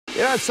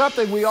Yeah, it's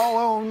something we all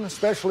own,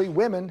 especially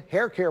women.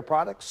 Hair care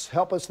products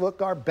help us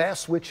look our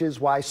best, which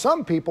is why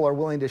some people are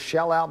willing to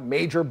shell out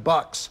major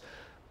bucks.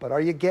 But are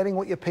you getting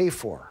what you pay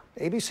for?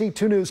 ABC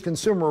 2 News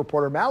consumer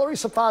reporter Mallory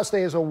Safaste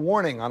has a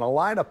warning on a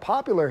line of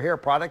popular hair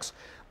products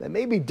that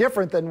may be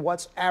different than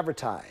what's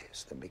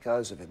advertised. And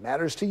because if it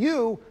matters to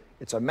you,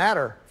 it's a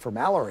matter for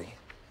Mallory.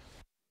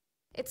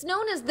 It's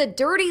known as the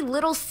dirty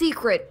little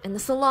secret in the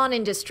salon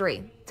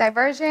industry.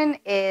 Diversion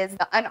is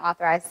the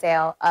unauthorized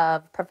sale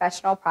of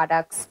professional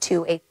products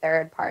to a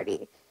third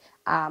party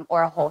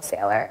or a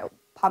wholesaler.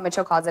 Paul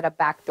Mitchell calls it a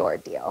backdoor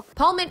deal.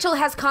 Paul Mitchell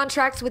has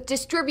contracts with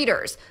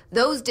distributors.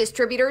 Those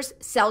distributors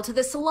sell to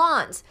the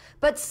salons.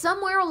 But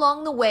somewhere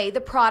along the way,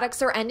 the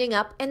products are ending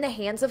up in the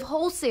hands of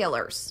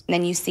wholesalers. And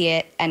then you see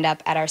it end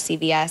up at our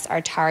CVS, our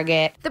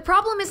Target. The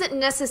problem isn't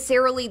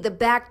necessarily the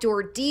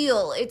backdoor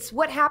deal. It's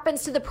what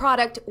happens to the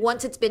product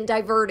once it's been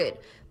diverted.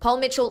 Paul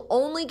Mitchell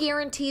only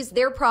guarantees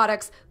their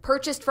products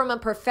purchased from a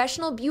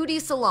professional beauty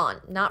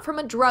salon, not from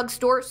a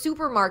drugstore,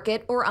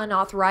 supermarket, or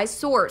unauthorized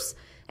source.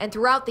 And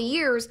throughout the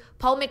years,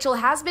 Paul Mitchell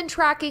has been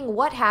tracking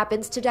what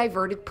happens to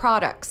diverted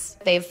products.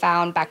 They've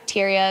found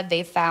bacteria,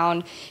 they've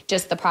found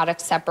just the product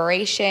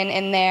separation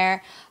in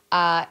there.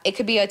 It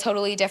could be a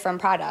totally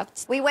different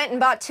product. We went and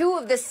bought two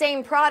of the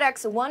same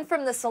products, one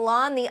from the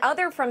salon, the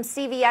other from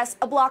CVS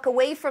a block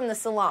away from the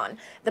salon.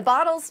 The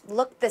bottles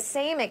looked the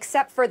same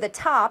except for the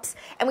tops,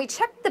 and we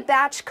checked the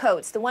batch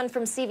codes. The one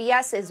from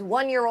CVS is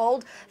 1 year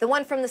old, the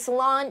one from the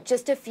salon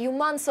just a few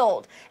months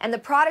old. And the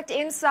product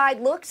inside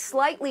looked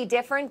slightly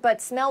different but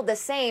smelled the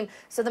same,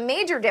 so the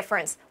major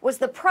difference was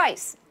the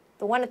price.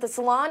 The one at the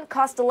salon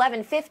cost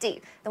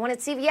 $11.50. The one at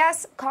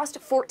CVS cost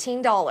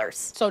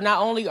 $14. So not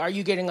only are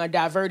you getting a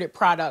diverted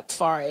product as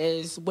far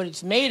as what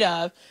it's made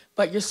of,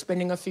 but you're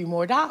spending a few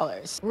more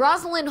dollars.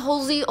 Rosalind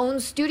Holsey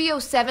owns Studio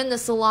 7, the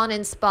salon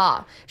and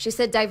spa. She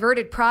said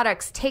diverted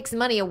products takes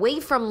money away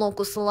from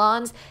local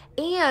salons,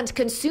 and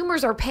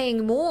consumers are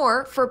paying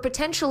more for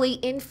potentially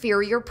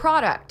inferior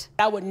product.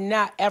 I would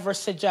not ever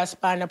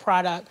suggest buying a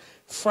product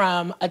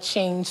from a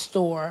chain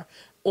store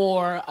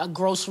or a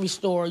grocery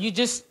store.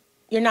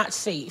 You're not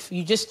safe.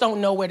 You just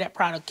don't know where that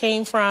product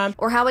came from.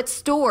 Or how it's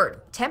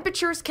stored.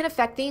 Temperatures can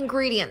affect the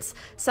ingredients.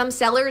 Some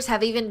sellers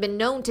have even been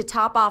known to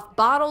top off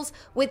bottles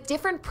with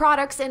different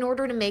products in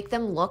order to make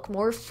them look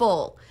more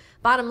full.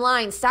 Bottom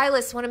line,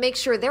 stylists want to make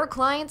sure their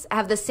clients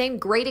have the same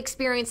great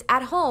experience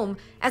at home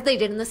as they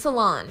did in the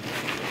salon.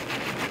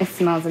 It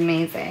smells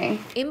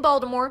amazing. In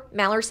Baltimore,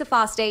 Mallory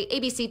Safaste,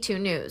 ABC 2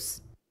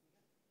 News.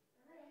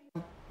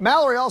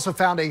 Mallory also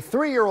found a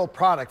 3-year-old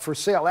product for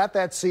sale at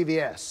that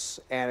CVS.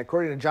 And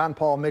according to John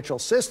Paul Mitchell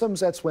Systems,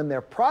 that's when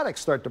their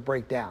products start to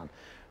break down.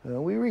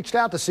 We reached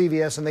out to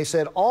CVS and they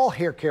said all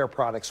hair care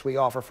products we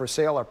offer for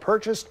sale are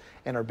purchased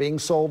and are being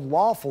sold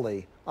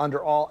lawfully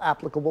under all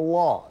applicable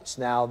laws.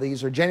 Now,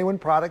 these are genuine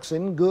products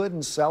in good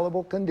and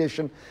sellable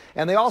condition,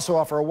 and they also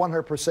offer a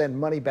 100%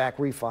 money-back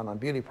refund on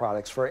beauty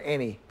products for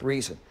any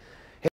reason.